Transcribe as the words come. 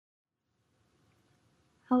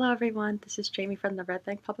Hello everyone, this is Jamie from the Red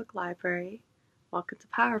Bank Public Library. Welcome to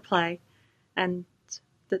Power Play. And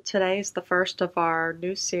today is the first of our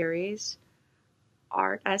new series,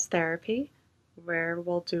 Art as Therapy, where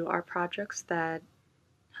we'll do art projects that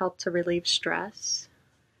help to relieve stress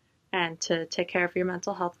and to take care of your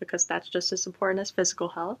mental health, because that's just as important as physical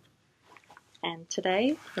health. And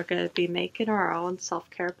today we're going to be making our own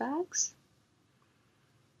self-care bags.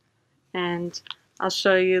 And I'll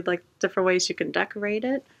show you like different ways you can decorate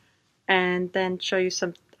it, and then show you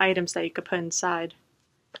some items that you could put inside.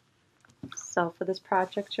 So for this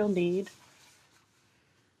project you'll need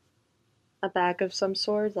a bag of some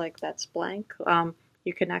sort, like that's blank.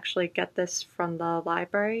 You can actually get this from the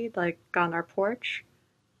library, like on our porch.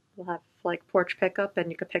 We'll have like porch pickup,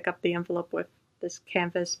 and you could pick up the envelope with this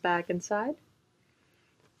canvas bag inside.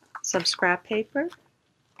 Some scrap paper,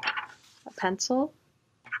 a pencil,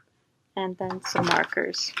 and then some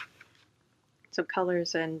markers, some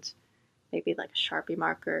colors, and maybe like a Sharpie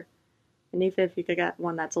marker. And even if you could get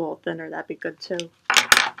one that's a little thinner, that'd be good too.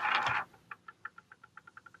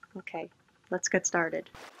 Okay, let's get started.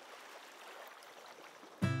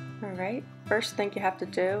 Alright, first thing you have to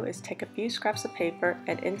do is take a few scraps of paper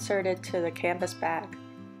and insert it to the canvas bag.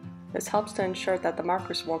 This helps to ensure that the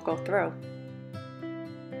markers won't go through.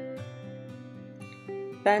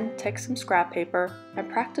 Then take some scrap paper and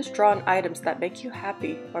practice drawing items that make you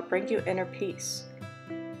happy or bring you inner peace.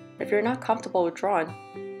 If you're not comfortable with drawing,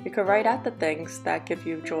 you can write out the things that give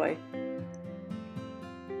you joy.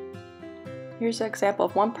 Here's an example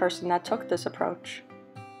of one person that took this approach.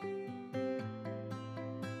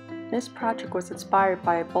 This project was inspired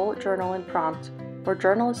by a bullet journaling prompt where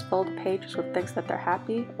journalists fill the pages with things that they're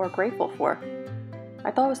happy or grateful for.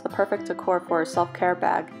 I thought it was the perfect decor for a self-care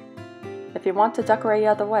bag. If you want to decorate the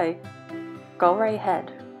other way, go right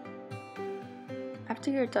ahead. After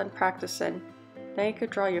you're done practicing, then you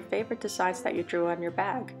could draw your favorite designs that you drew on your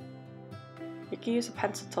bag. You can use a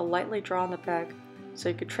pencil to lightly draw on the bag so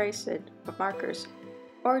you could trace it with markers,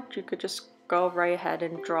 or you could just go right ahead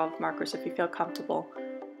and draw with markers if you feel comfortable.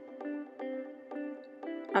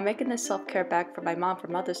 I'm making this self-care bag for my mom for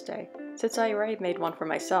Mother's Day, since I already made one for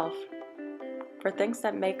myself. For things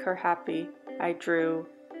that make her happy, I drew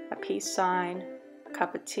a peace sign, a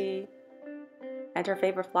cup of tea, and her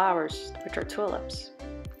favorite flowers, which are tulips.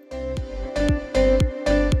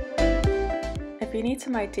 If you need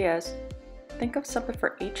some ideas, think of something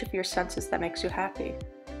for each of your senses that makes you happy.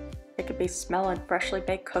 It could be smelling freshly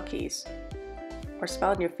baked cookies, or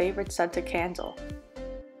smelling your favorite scented candle.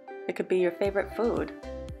 It could be your favorite food,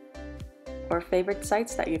 or favorite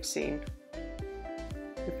sights that you've seen,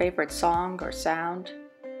 your favorite song or sound.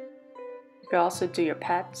 You could also do your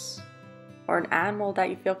pets, or an animal that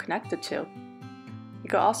you feel connected to. You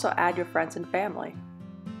could also add your friends and family.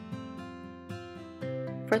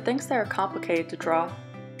 For things that are complicated to draw,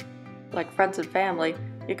 like friends and family,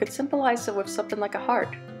 you could symbolize it with something like a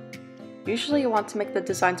heart. Usually you want to make the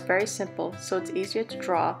designs very simple so it's easier to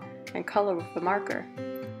draw and color with a marker.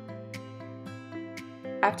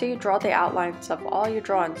 After you draw the outlines of all your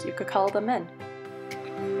drawings, you could color them in.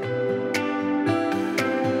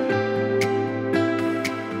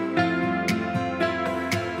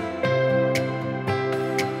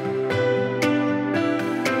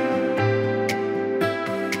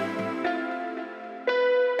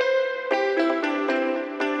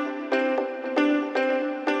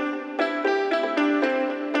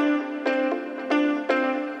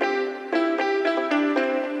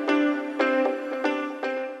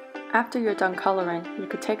 After you're done coloring, you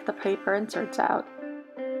could take the paper inserts out.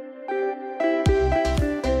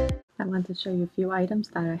 I wanted to show you a few items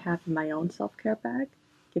that I have in my own self-care bag,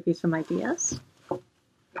 give you some ideas.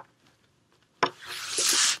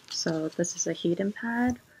 So this is a heating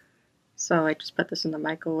pad. So I just put this in the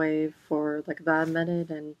microwave for like about a minute,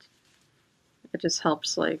 and it just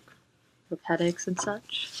helps like with headaches and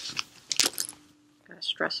such. Got a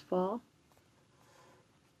stress ball.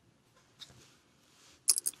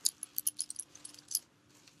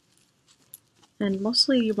 And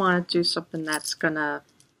mostly you want to do something that's gonna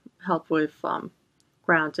help with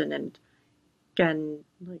grounding and again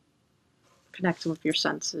like connecting with your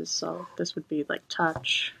senses. So this would be like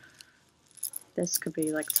touch. This could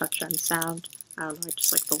be like touch and sound. I don't know, I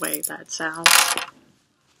just like the way that it sounds.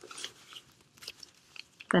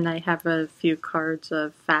 Then I have a few cards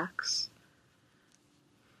of facts.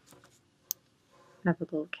 I have a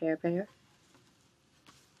little Care Bear.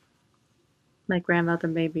 My grandmother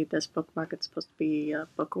made me this bookmark. It's supposed to be a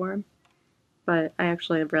bookworm, but I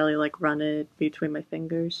actually really like run it between my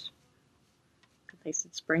fingers. Nice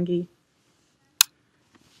and springy.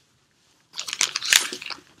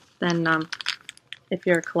 Then if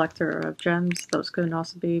you're a collector of gems, those can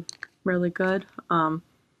also be really good.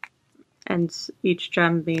 And each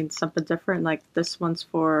gem means something different. Like this one's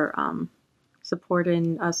for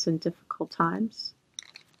supporting us in difficult times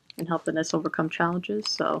and helping us overcome challenges.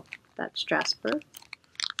 So that's Jasper.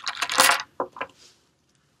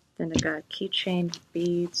 Then I got a keychain with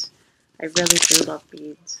beads. I really do love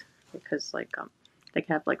beads because like they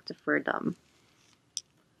have like different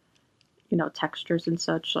you know, textures and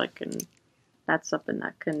such, like, and that's something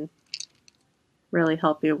that can really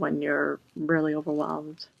help you when you're really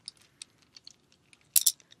overwhelmed.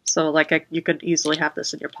 So like you could easily have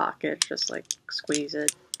this in your pocket, just like squeeze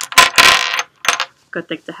it. Good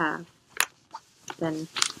thing to have. Then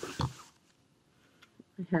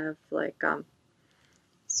I have like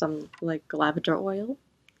some like lavender oil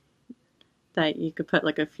that you could put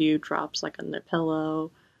like a few drops like on the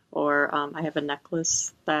pillow, or I have a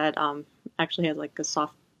necklace that actually has like a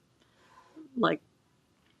soft like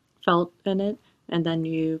felt in it, and then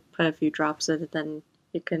you put a few drops in it, then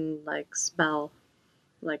you can like smell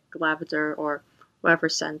like lavender or whatever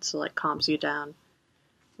scent so like calms you down.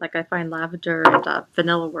 Like I find lavender and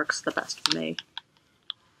vanilla works the best for me.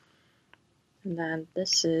 And then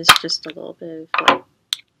this is just a little bit of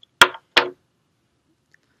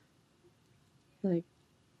like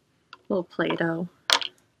little Play-Doh.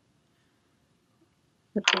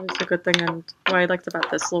 That's always a good thing. And what I liked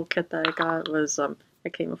about this little kit that I got was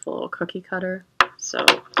it came with a little cookie cutter. So,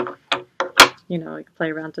 you know, you can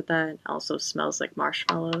play around with that. It also smells like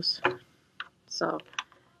marshmallows. So,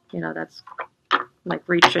 you know, that's like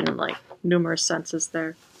reaching like numerous senses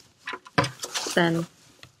there. Then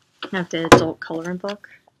I have the adult coloring book.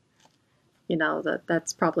 You know,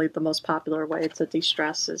 that's probably the most popular way to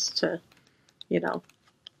de-stress is to, you know,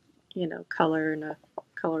 color in a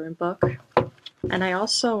coloring book. And I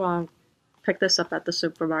also picked this up at the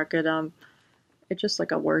supermarket. It's just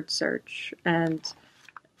like a word search, and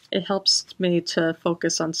it helps me to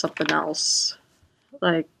focus on something else,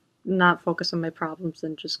 like not focus on my problems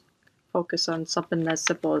and just focus on something as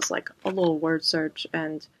simple as like a little word search.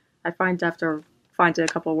 And I find after finding a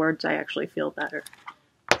couple words, I actually feel better.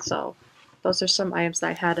 So those are some items that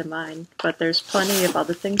I had in mind, but there's plenty of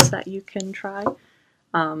other things that you can try.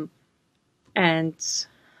 And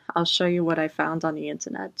I'll show you what I found on the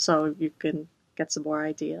internet so you can get some more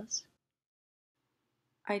ideas.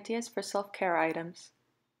 Ideas for self-care items: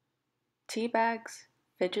 tea bags,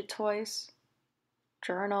 fidget toys,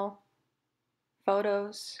 journal,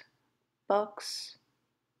 photos, books,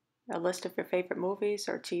 a list of your favorite movies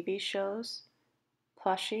or TV shows,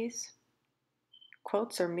 plushies,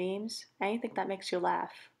 quotes or memes, anything that makes you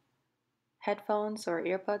laugh, headphones or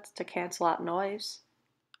earbuds to cancel out noise,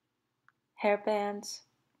 hairbands,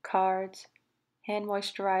 cards, hand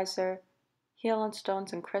moisturizer, heel and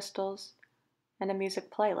stones and crystals, and a music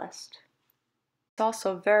playlist. It's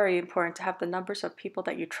also very important to have the numbers of people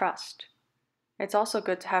that you trust. It's also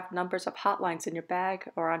good to have numbers of hotlines in your bag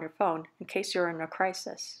or on your phone in case you're in a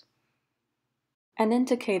crisis. An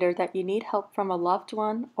indicator that you need help from a loved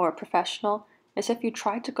one or a professional is if you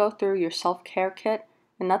try to go through your self-care kit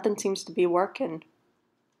and nothing seems to be working.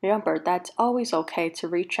 Remember, that's always okay to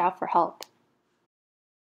reach out for help.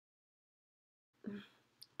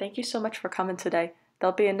 Thank you so much for coming today.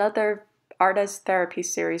 There'll be another Art as Therapy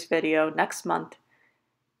series video next month,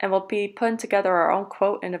 and we'll be putting together our own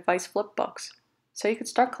quote and advice flip books, so you can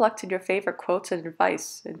start collecting your favorite quotes and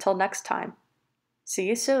advice. Until next time, see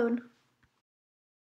you soon!